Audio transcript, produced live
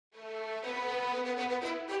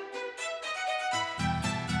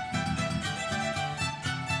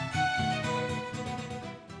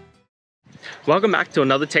Welcome back to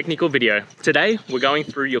another technical video. Today, we're going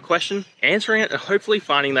through your question, answering it, and hopefully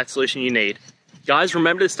finding that solution you need. Guys,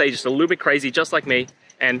 remember to stay just a little bit crazy, just like me,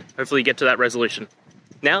 and hopefully get to that resolution.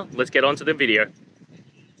 Now, let's get on to the video.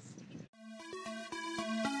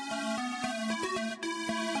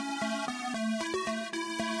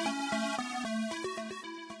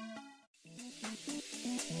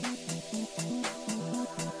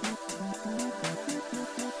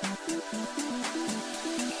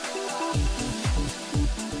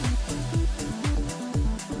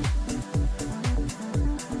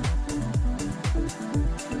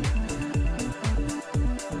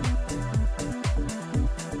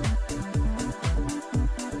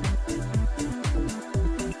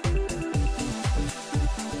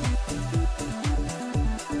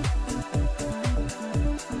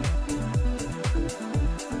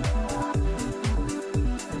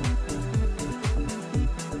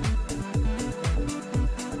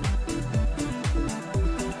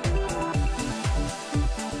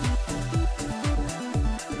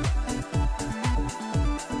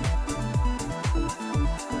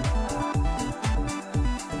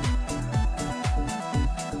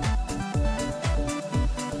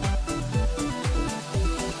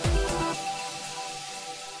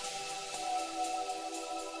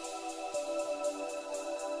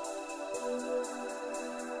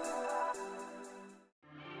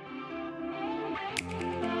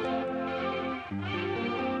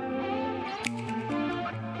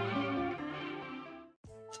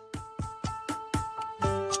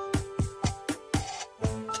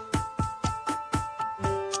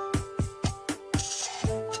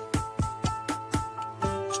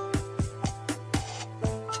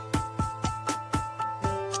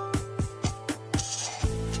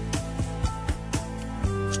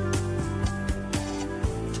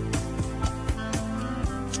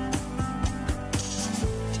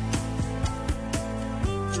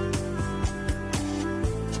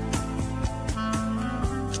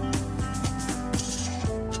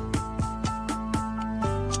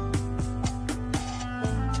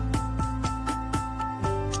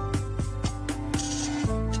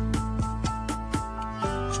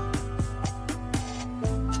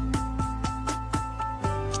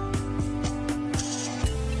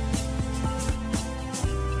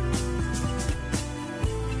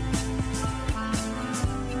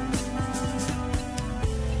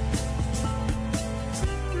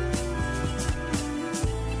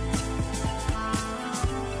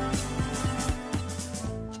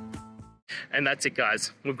 And that's it,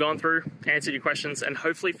 guys. We've gone through, answered your questions, and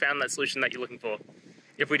hopefully found that solution that you're looking for.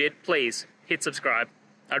 If we did, please hit subscribe.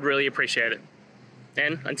 I'd really appreciate it.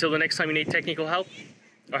 And until the next time you need technical help,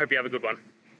 I hope you have a good one.